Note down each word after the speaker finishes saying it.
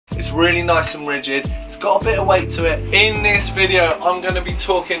It's really nice and rigid. It's got a bit of weight to it. In this video, I'm going to be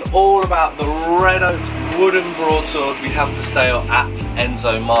talking all about the Red Oak Wooden Broadsword we have for sale at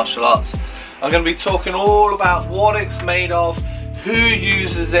Enso Martial Arts. I'm going to be talking all about what it's made of, who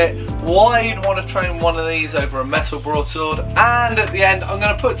uses it, why you'd want to train one of these over a metal broadsword, and at the end I'm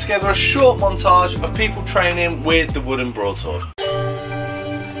going to put together a short montage of people training with the wooden broadsword.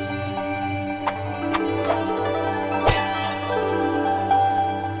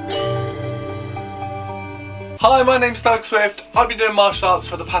 Hi, my name's Doug Swift. I've been doing martial arts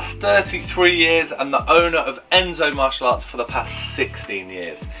for the past 33 years and the owner of Enso Martial Arts for the past 16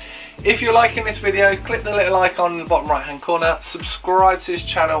 years. If you're liking this video, click the little icon in the bottom right hand corner, subscribe to this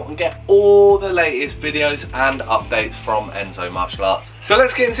channel and get all the latest videos and updates from Enso Martial Arts. So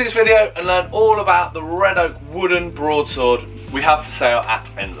let's get into this video and learn all about the Red Oak Wooden Broadsword we have for sale at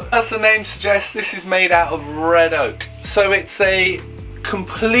Enso. As the name suggests, this is made out of red oak. So it's a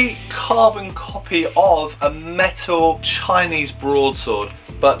complete carbon copy of a metal Chinese broadsword,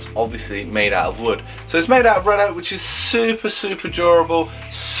 but obviously made out of wood. So it's made out of red oak, which is super durable,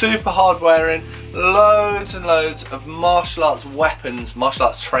 super hard wearing. Loads and loads of martial arts weapons, martial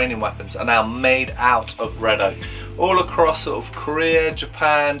arts training weapons are now made out of red oak. All across sort of Korea,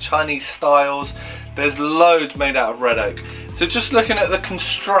 Japan, Chinese styles, there's loads made out of red oak. So just looking at the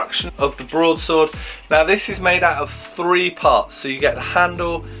construction of the broadsword, now this is made out of 3 parts. So you get the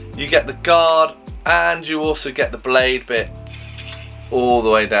handle, you get the guard, and you also get the blade bit all the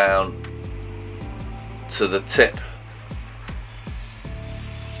way down to the tip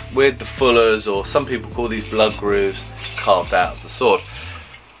with the fullers, or some people call these blood grooves, carved out of the sword.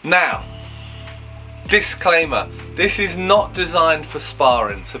 Now, disclaimer, this is not designed for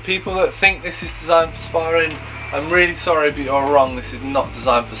sparring. So people that think this is designed for sparring, I'm really sorry, but you're wrong. This is not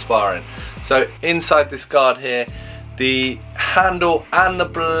designed for sparring. So inside this guard here, the handle and the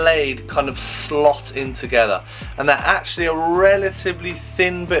blade kind of slot in together, and they're actually a relatively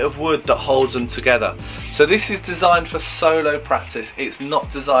thin bit of wood that holds them together. So this is designed for solo practice. It's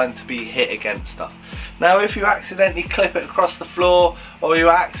not designed to be hit against stuff. Now if you accidentally clip it across the floor, or you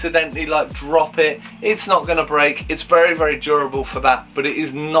accidentally like drop it, it's not going to break. It's very durable for that, but it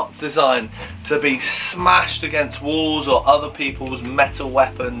is not designed to be smashed against walls or other people's metal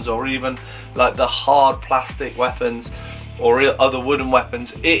weapons, or even like the hard plastic weapons or other wooden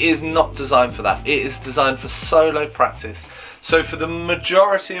weapons. It is not designed for that. It is designed for solo practice. So for the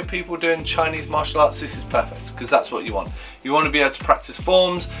majority of people doing Chinese martial arts, this is perfect, because that's what you want. You want to be able to practice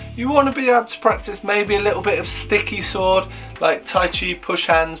forms, you want to be able to practice maybe a little bit of sticky sword, like Tai Chi push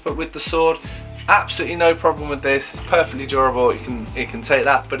hands, but with the sword. Absolutely no problem with this. It's perfectly durable. It can take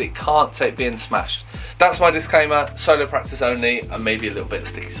that, but it can't take being smashed. That's my disclaimer. Solo practice only, and maybe a little bit of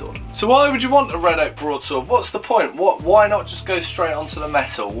sticky sword. So why would you want a red oak broadsword? What's the point? Why not just go straight onto the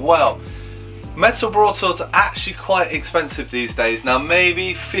metal? Well, metal broadswords are actually quite expensive these days. Now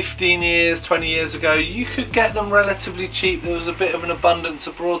maybe 15 years, 20 years ago, you could get them relatively cheap. There was a bit of an abundance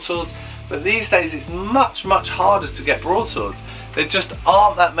of broadswords, but these days it's much harder to get broadswords. There just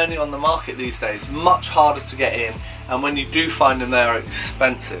aren't that many on the market these days. Much harder to get in, and when you do find them, they are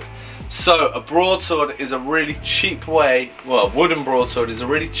expensive. So a broadsword is a really cheap way, well, a wooden broadsword is a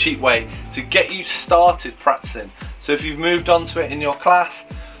really cheap way to get you started practicing. So if you've moved on to it in your class,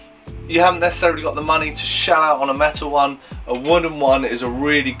 you haven't necessarily got the money to shell out on a metal one, a wooden one is a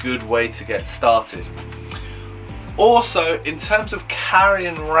really good way to get started. Also, in terms of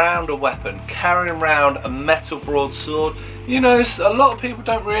carrying around a weapon, carrying around a metal broadsword, you know, a lot of people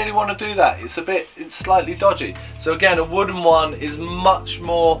don't really want to do that. It's slightly dodgy. So again, a wooden one is much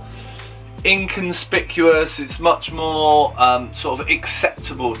more inconspicuous. It's much more sort of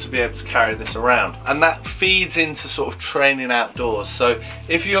acceptable to be able to carry this around, and that feeds into sort of training outdoors. So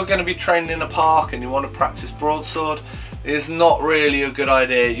if you're going to be training in a park and you want to practice broadsword, it's not really a good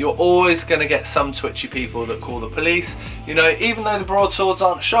idea. You're always going to get some twitchy people that call the police. You know, even though the broadswords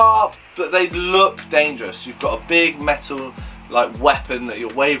aren't sharp, but they look dangerous. You've got a big metal like weapon that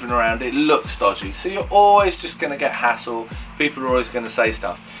you're waving around, it looks dodgy. So you're always just going to get hassle. People are always going to say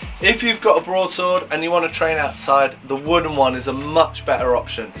stuff. If you've got a broadsword and you want to train outside, the wooden one is a much better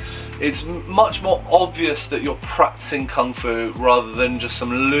option. It's much more obvious that you're practicing Kung Fu rather than just some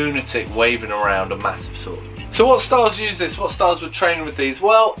lunatic waving around a massive sword. So what styles use this? What styles would train with these?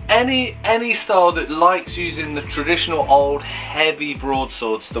 Well, any style that likes using the traditional old heavy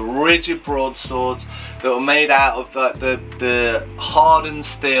broadswords, the rigid broadswords that were made out of the hardened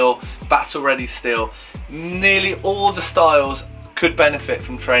steel, battle ready steel, nearly all the styles could benefit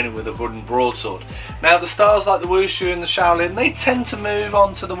from training with a wooden broadsword. Now the styles like the Wushu and the Shaolin, they tend to move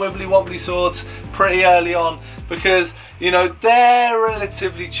on to the wibbly wobbly swords pretty early on, because, you know, they're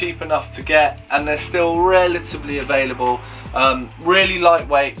relatively cheap enough to get and they're still relatively available. Really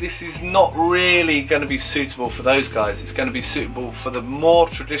lightweight. This is not really going to be suitable for those guys. It's going to be suitable for the more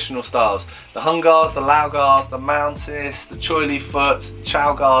traditional styles. The Hungars, the Laogars, the Mountis, the Choi Li Foots, the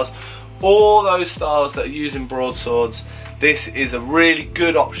Chaogars, all those styles that are using broadswords. This is a really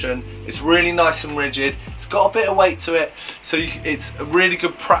good option. It's really nice and rigid. It's got a bit of weight to it, so it's a really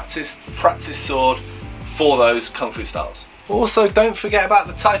good practice sword for those Kung Fu styles. Also, don't forget about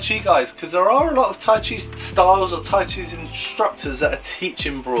the Tai Chi guys, because there are a lot of Tai Chi styles or Tai Chi's instructors that are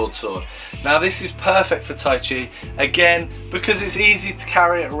teaching broadsword. Now this is perfect for Tai Chi, again, because it's easy to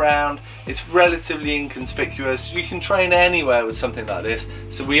carry it around, it's relatively inconspicuous, you can train anywhere with something like this,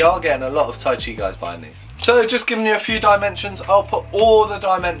 so we are getting a lot of Tai Chi guys buying these. So just giving you a few dimensions, I'll put all the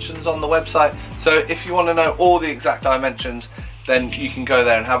dimensions on the website, so if you want to know all the exact dimensions, then you can go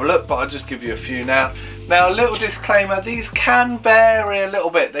there and have a look, but I'll just give you a few now. Now, a little disclaimer, these can vary a little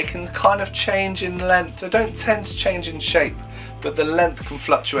bit. They can kind of change in length. They don't tend to change in shape, but the length can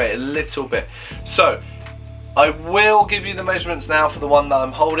fluctuate a little bit. So I will give you the measurements now for the one that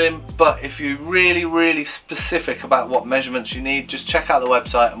I'm holding, but if you're really specific about what measurements you need, just check out the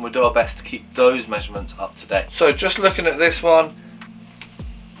website and we'll do our best to keep those measurements up to date. So just looking at this one,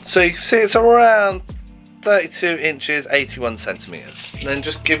 so you can see it's around 32 inches, 81 centimeters. And then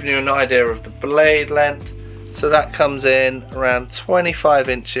just giving you an idea of the blade length, so that comes in around 25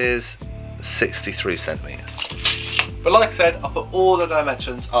 inches, 63 centimeters. But like I said, I'll put all the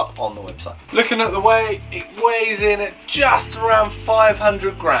dimensions up on the website. Looking at the weight, it weighs in at just around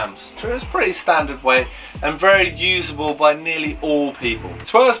 500 grams. So it's pretty standard weight and very usable by nearly all people.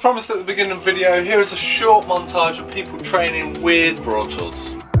 So as promised at the beginning of the video, here is a short montage of people training with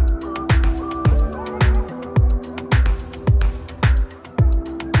broadswords.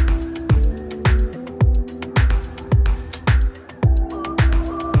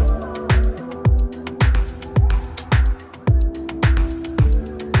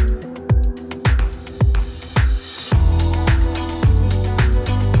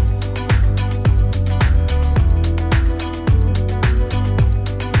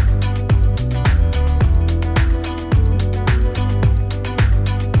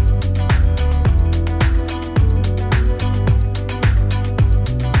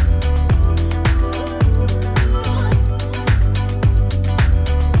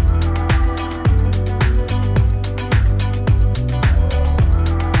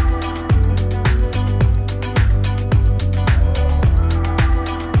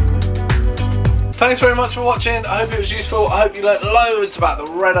 Thanks very much for watching. I hope it was useful. I hope you learnt loads about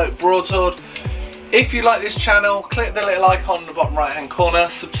the Red Oak Broadsword. If you like this channel, click the little icon in the bottom right hand corner,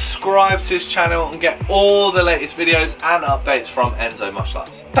 subscribe to this channel and get all the latest videos and updates from Enso Martial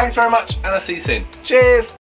Arts. Thanks very much and I'll see you soon. Cheers!